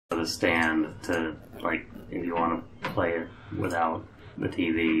the stand to, like, if you want to play it without the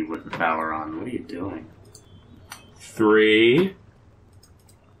TV with the power on. What are you doing? 3,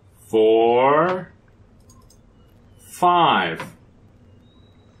 4, 5.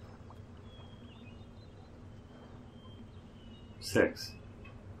 6.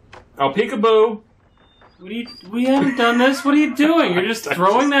 Oh, peekaboo! We haven't done this. What are you doing? You're just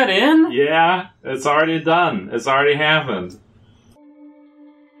throwing that in? Yeah, it's already done. It's already happened.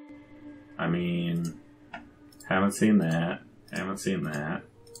 I mean, haven't seen that. Haven't seen that.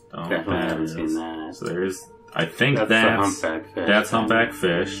 Don't know what Definitely that haven't is. seen that. So there's, I think That's that's the humpback fish. That's humpback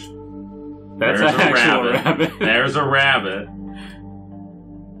fish. That's There's an actual rabbit. There's a rabbit.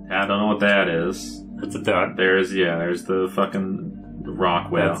 I don't know what that is. That's a duck. There's the fucking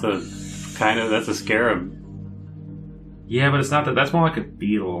rock whale. That's a scarab. Yeah, but it's not that. That's more like a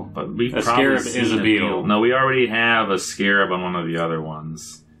beetle. But we've A probably scarab seen is a beetle. No, we already have a scarab on one of the other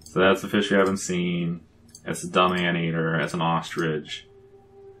ones. So that's the fish we haven't seen. That's a dumb anteater. That's an ostrich.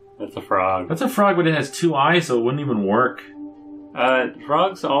 That's a frog. That's a frog, but it has 2 eyes, so it wouldn't even work.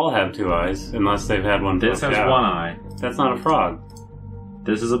 Frogs all have 2 eyes, unless they've had one. This has out. 1 eye. That's not a frog.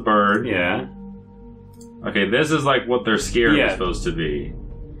 This is a bird. Yeah. Okay, this is like what their scarab is supposed to be.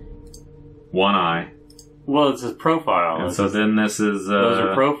 1 eye. Well, it's a profile. And so then this is... those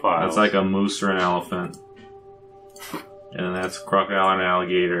are profiles. That's like a moose or an elephant. And that's crocodile and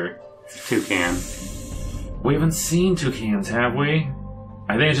alligator. Toucan. We haven't seen toucans, have we?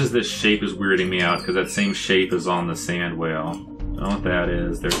 I think it's just this shape is weirding me out, because that same shape is on the sand whale. I don't know what that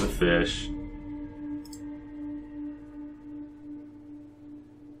is. There's a fish.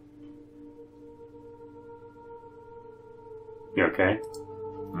 You okay?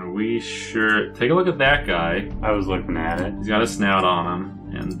 Are we sure? Take a look at that guy. I was looking at it. He's got a snout on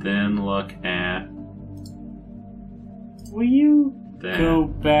him. And then look at... Will you that. go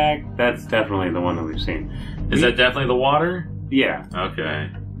back? That's definitely the one that we've seen. Is that definitely the water? Yeah. Okay.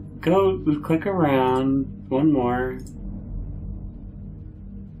 Go, click around. One more.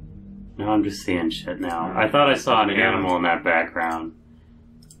 No, I'm just seeing shit now. I thought I saw an animal in that background.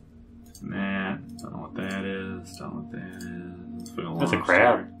 Nah, don't know what that is. Don't know what that is. That's a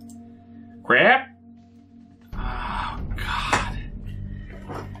crab. Crab? Oh, God.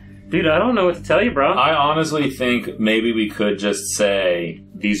 Dude, I don't know what to tell you, bro. I honestly think maybe we could just say,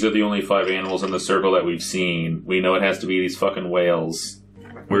 these are the only 5 animals in the circle that we've seen. We know it has to be these fucking whales.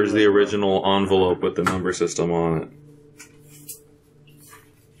 Where's the original envelope with the number system on it?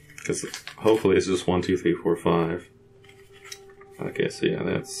 Because hopefully it's just 1, 2, 3, 4, 5. Okay, so yeah,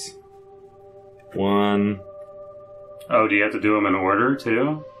 that's 1. Oh, do you have to do them in order,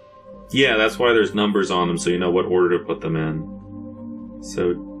 too? Yeah, that's why there's numbers on them, so you know what order to put them in.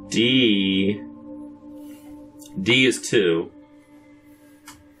 So D is 2.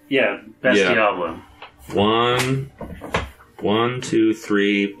 Yeah, best Diablo. 1, 2,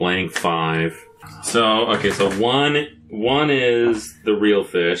 3, blank 5. So, okay, so 1 is the real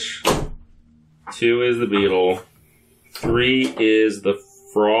fish. 2 is the beetle. 3 is the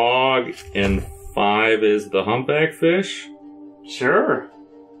frog, and 5 is the humpback fish? Sure.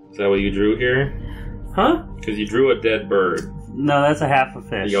 Is that what you drew here? Huh? Because you drew a dead bird. No, that's a half a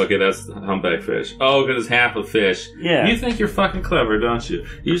fish. Okay, that's the humpback fish. Oh, because it's half a fish. Yeah. You think you're fucking clever, don't you?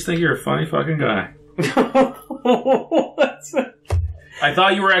 You just think you're a funny fucking guy. What's that? I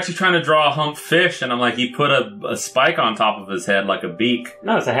thought you were actually trying to draw a hump fish, and I'm like, you put a spike on top of his head like a beak.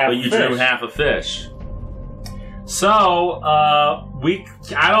 No, it's a half a fish. But you drew half a fish. So, I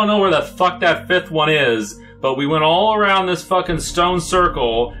don't know where the fuck that 5th one is, but we went all around this fucking stone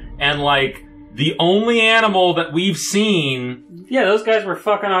circle, and like, the only animal that we've seen... Yeah, those guys were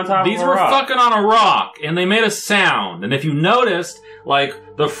fucking on top of a rock. These were fucking on a rock, and they made a sound. And if you noticed, like,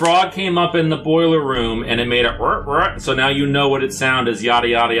 the frog came up in the boiler room, and it made a... So now you know what its sound is, yada,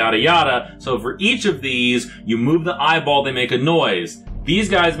 yada, yada, yada. So for each of these, you move the eyeball, they make a noise. These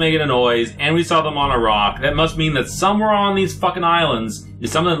guys making a noise, and we saw them on a rock. That must mean that somewhere on these fucking islands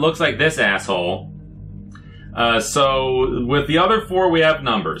is something that looks like this asshole. So with the other 4, we have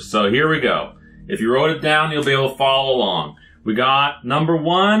numbers. So here we go. If you wrote it down, you'll be able to follow along. We got number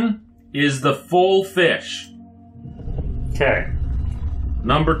 1 is the full fish. Okay.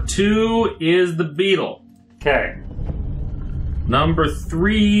 Number 2 is the beetle. Okay. Number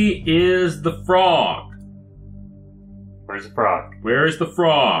 3 is the frog. Where's the frog? Where is the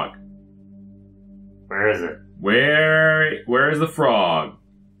frog? Where is it? Where is the frog?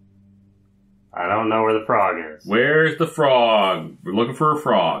 I don't know where the frog is. Where's the frog? We're looking for a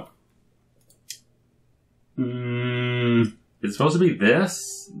frog. It's supposed to be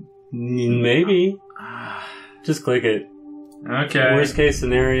this? Maybe. Just click it. Okay. Worst case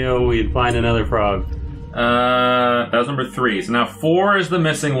scenario, we'd find another frog. That was number 3. So now 4 is the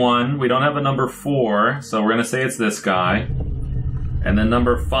missing one. We don't have a number 4, so we're gonna say it's this guy. And then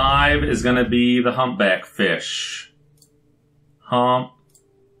number 5 is gonna be the humpback fish.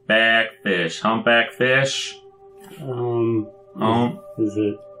 Humpback fish. Humpback fish.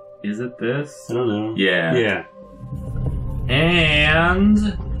 Is it this? I don't know. Yeah. Yeah. And...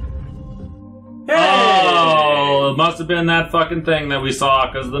 Hey! Oh, it must have been that fucking thing that we saw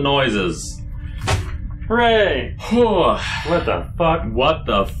because of the noises. Hooray! What the fuck? What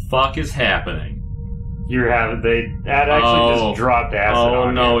the fuck is happening? That actually just dropped acid on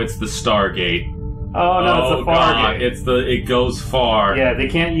Oh no, you. it's the Stargate. Oh no, it's the God, Fargate. it goes far. Yeah, they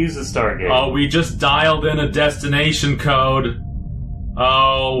can't use the Stargate. Oh, we just dialed in a destination code.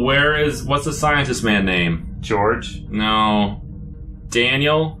 Oh, what's the scientist man name? George? No.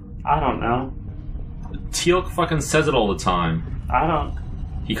 Daniel? I don't know. Teal'c fucking says it all the time. I don't...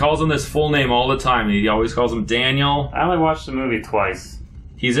 He calls him this full name all the time. He always calls him Daniel. I only watched the movie twice.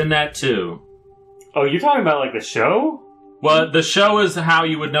 He's in that too. Oh, you're talking about like the show? Well, the show is how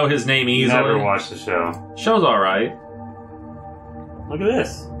you would know his name easily. Never watched the show. Show's alright. Look at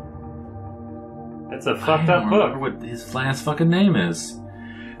this. It's a fucked I up don't book. remember what his last fucking name is.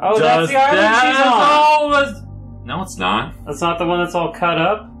 Oh, that's the island she's on! No, it's not. That's not the one that's all cut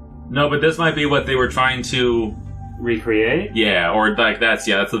up? No, but this might be what they were trying to... Recreate? Yeah, or like that's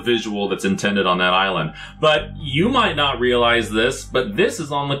the visual that's intended on that island. But you might not realize this, but this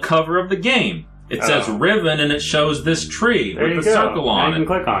is on the cover of the game. It says Riven, and it shows this tree there with the circle on it. You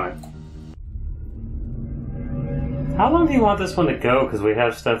can click on it. How long do you want this one to go? Because we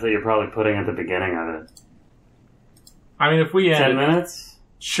have stuff that you're probably putting at the beginning of it. I mean, if we end 10 minutes?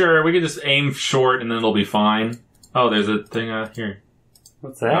 Sure, we could just aim short, and then it'll be fine. Oh, there's a thing out here.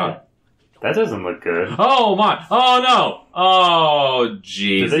 What's that? That doesn't look good. Oh my! Oh no! Oh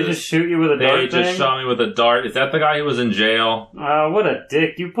Jesus! Did they just shoot you with a dart? They just shot me with a dart. Is that the guy who was in jail? What a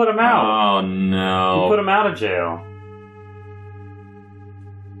dick! You put him out. Oh no! You put him out of jail.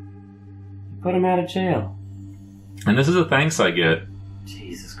 You put him out of jail. And this is the thanks I get.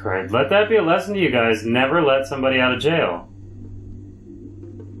 Jesus Christ! Let that be a lesson to you guys. Never let somebody out of jail.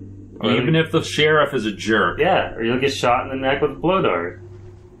 Even if the sheriff is a jerk. Yeah, or you'll get shot in the neck with a blow dart.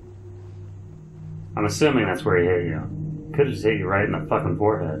 I'm assuming that's where he hit you. Could have just hit you right in the fucking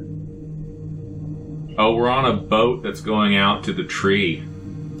forehead. Oh, we're on a boat that's going out to the tree.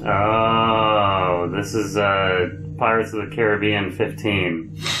 Oh, this is Pirates of the Caribbean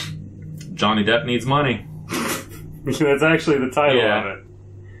 15. Johnny Depp needs money. That's actually the title of it.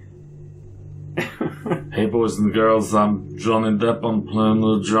 Hey boys and girls, I'm Johnny Depp. I'm playing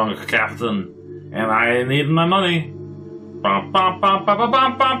the drunk captain, and I need my money. I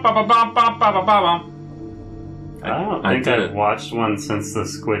don't think I've watched one since the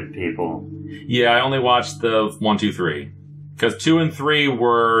Squid People. Yeah, I only watched the 1, 2, 3. Because 2 and 3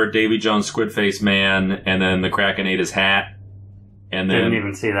 were Davy Jones' Squid Face Man, and then the Kraken ate his hat. And then Didn't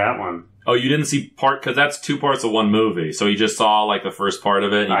even see that one. Oh, you didn't see because that's 2 parts of one movie. So you just saw like the first part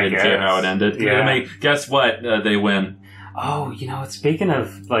of it, and you didn't care how it ended. Yeah. Guess what? They win. Oh, speaking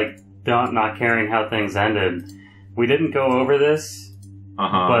of like not caring how things ended, we didn't go over this,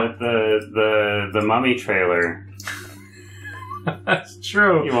 but the Mummy trailer. That's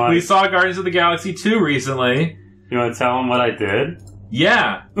true. We saw Guardians of the Galaxy 2 recently. You want to tell them what I did?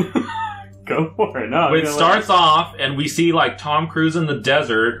 Yeah. Go for it. No, it starts off, and we see like Tom Cruise in the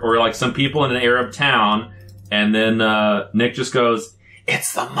desert, or like some people in an Arab town, and then Nick just goes,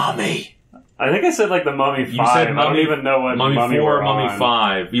 "It's the Mummy." I think I said like the Mummy 5. You said Mummy, I don't even know what Mummy 4 we're or Mummy on.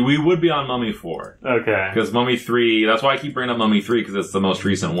 5. We would be on Mummy 4. Okay. Because Mummy 3, that's why I keep bringing up Mummy 3, because it's the most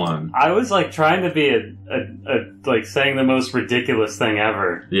recent one. I was like trying to be like saying the most ridiculous thing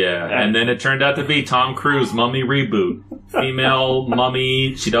ever. Yeah, and then it turned out to be Tom Cruise Mummy reboot. Female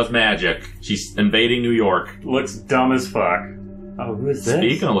mummy, she does magic. She's invading New York. Looks dumb as fuck. Oh, who is this?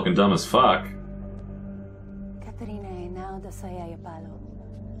 Speaking of looking dumb as fuck.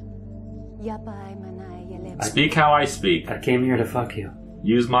 Speak how I speak. I came here to fuck you.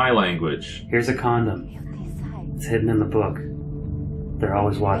 Use my language. Here's a condom. It's hidden in the book. They're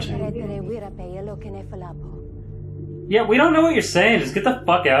always watching. Yeah, we don't know what you're saying. Just get the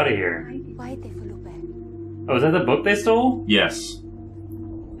fuck out of here. Oh, is that the book they stole? Yes.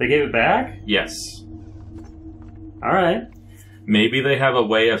 They gave it back? Yes. Alright. Maybe they have a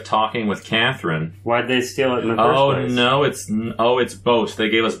way of talking with Catherine. Why'd they steal it in the first place? No, it's both. They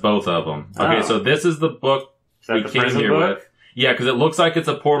gave us both of them. Okay, so this is the book we came here with. Yeah, because it looks like it's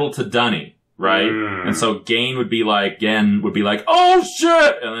a portal to Dunny, right? Mm. And so Gen would be like, oh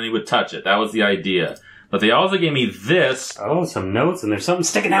shit! And then he would touch it. That was the idea. But they also gave me this. Oh, some notes, and there's something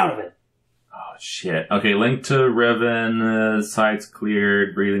sticking out of it. Oh, shit. Okay, link to Riven, sights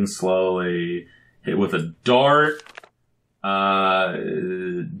cleared, breathing slowly, hit with a dart,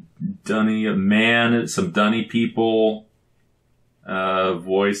 Dunny, a man, some Dunny people,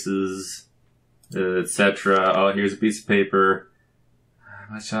 voices, etc. Oh, here's a piece of paper.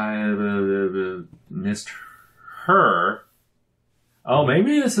 Much I missed her. Oh,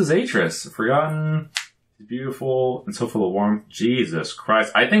 maybe this is Atris. Forgotten. Beautiful and so full of warmth. Jesus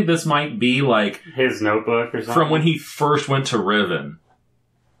Christ. I think this might be like his notebook or something. From when he first went to Riven.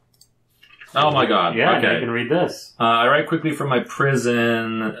 Oh my god. Yeah, okay. You can read this. I write quickly from my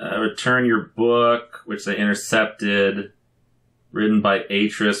prison. Return your book, which they intercepted. Written by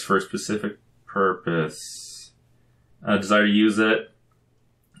Atris for a specific purpose. Desire to use it.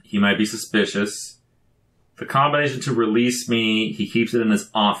 He might be suspicious. The combination to release me, he keeps it in his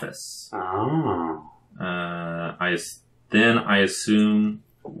office. Oh. I assume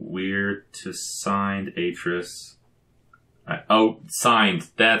we're to signed Atris. Signed.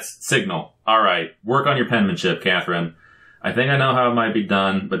 That's signal. Alright. Work on your penmanship, Catherine. I think I know how it might be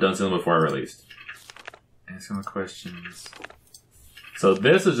done, but don't seal them before I released. Ask him questions. So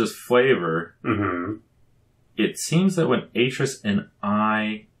this is just flavor. Mm-hmm. It seems that when Atris and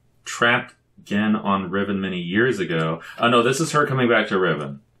I trapped Gen on Riven many years ago... Oh no, this is her coming back to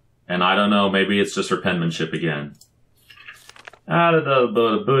Riven. And I don't know, maybe it's just her penmanship again. Out of the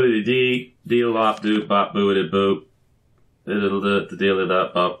bootity dee, deal op doop bop booty boop. The deal it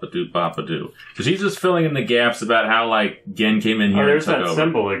up a doop bop a doo. So she's just filling in the gaps about how like Gen came in here there's and took that over.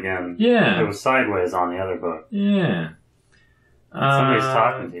 symbol again. Yeah. It was sideways on the other book. Yeah. Somebody's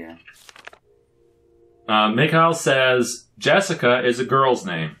talking to you. Mikhail says Jessica is a girl's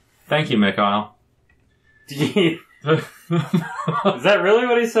name. Thank you, Mikhail. Is that really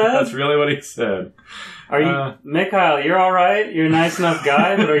what he said? That's really what he said. Are you, Mikhail, you're alright? You're a nice enough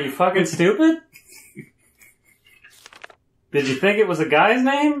guy, but are you fucking stupid? Did you think it was a guy's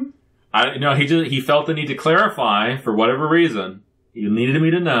name? No, he felt the need to clarify for whatever reason. He needed me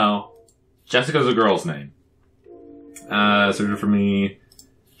to know. Jessica's a girl's name. Search for me.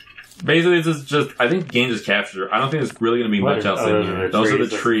 Basically, this is just, I think Gaines just captured her. I don't think there's really going to be much else in here. Those are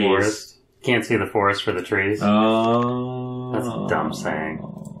the trees. Can't see the forest for the trees. Oh. That's a dumb saying.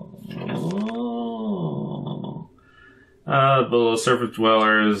 Oh. The surface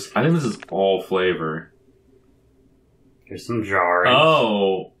dwellers. I think this is all flavor. There's some jarring.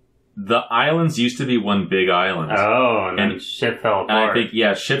 Oh. The islands used to be one big island. Oh, and then shit fell apart. And I think,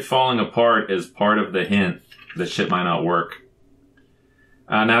 yeah, shit falling apart is part of the hint that shit might not work.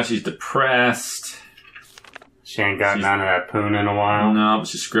 Now she's depressed. She ain't got none of that poon in a while. No,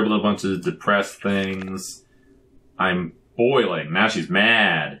 she scribbled a bunch of depressed things. I'm boiling. Now she's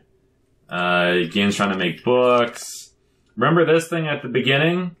mad. Again's trying to make books. Remember this thing at the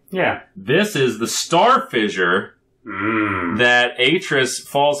beginning? Yeah. This is the star fissure that Atris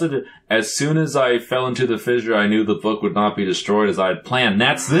falls into. As soon as I fell into the fissure, I knew the book would not be destroyed as I had planned.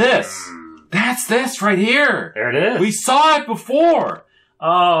 That's this! That's this right here! There it is. We saw it before!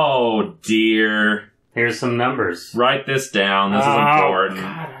 Oh, dear. Here's some numbers. Write this down. This is important.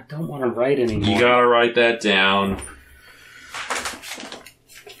 God, I don't want to write anymore. You gotta write that down.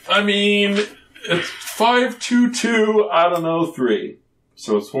 I mean, it's 522, I don't know, 3.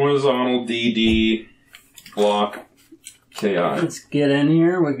 So it's horizontal, DD, block, KI. Let's get in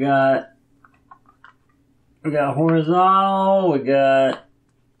here. We got horizontal. We got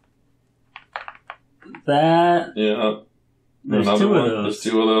that. Yeah. There's another two one. of those.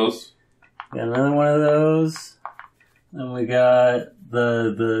 There's 2 of those. Got another one of those. Then we got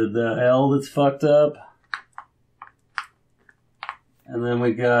the L that's fucked up. And then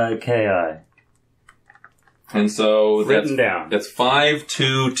we got KI. And so written down. That's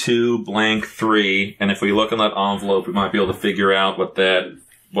 522 blank 3. And if we look in that envelope, we might be able to figure out what the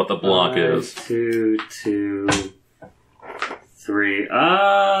block is. 522 3.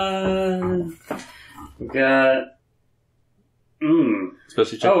 We got.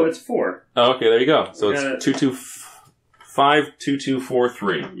 Especially check it's 4. Oh, okay, there you go. So it's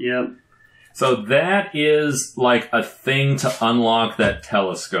 52243. Yep. So that is like a thing to unlock that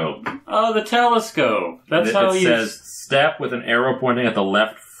telescope. Oh, the telescope. That's how you... It says step with an arrow pointing at the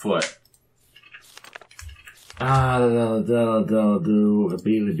left foot. And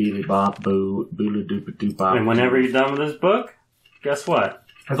whenever you're done with this book, guess what?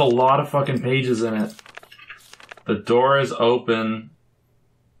 There's a lot of fucking pages in it. The door is open.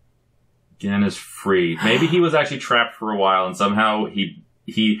 Gen is free. Maybe he was actually trapped for a while and somehow he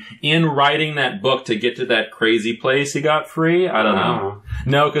in writing that book to get to that crazy place he got free? I don't know.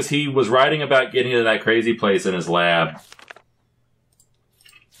 No, because he was writing about getting to that crazy place in his lab.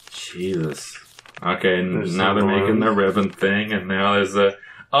 Jesus. Okay, now they're making the Riven thing, and now there's a...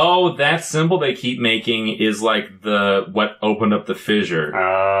 Oh, that symbol they keep making is like what opened up the fissure.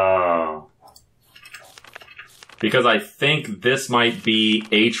 Oh. Because I think this might be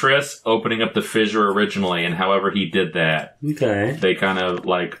Atris opening up the fissure originally, and however he did that. Okay. They kind of,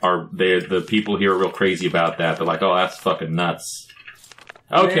 like, the people here are real crazy about that. They're like, oh, that's fucking nuts.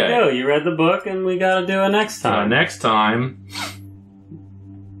 Okay. There you go. You read the book, and we gotta do it next time. Next time...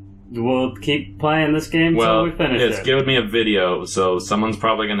 We'll keep playing this game until we finish it. It's giving me a video, so someone's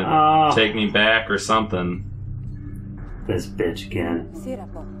probably gonna take me back or something. This bitch again.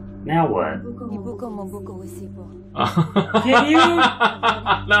 Now what? Can you?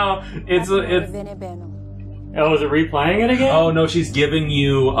 No, it's... Oh, is it replaying it again? Oh, no, she's giving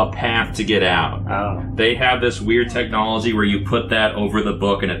you a path to get out. Oh. They have this weird technology where you put that over the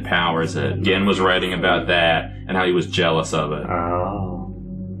book and it powers it. Gen was writing about that and how he was jealous of it. Oh.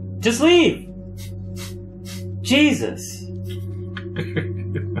 Just leave! Jesus.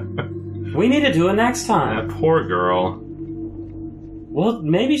 We need to do it next time. That poor girl. Well,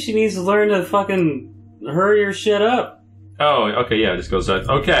 maybe she needs to learn to fucking hurry her shit up. Oh, okay, yeah, it just goes out.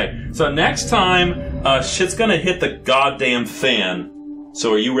 Okay, so next time, shit's gonna hit the goddamn fan.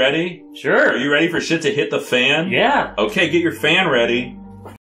 So are you ready? Sure. Are you ready for shit to hit the fan? Yeah. Okay, get your fan ready.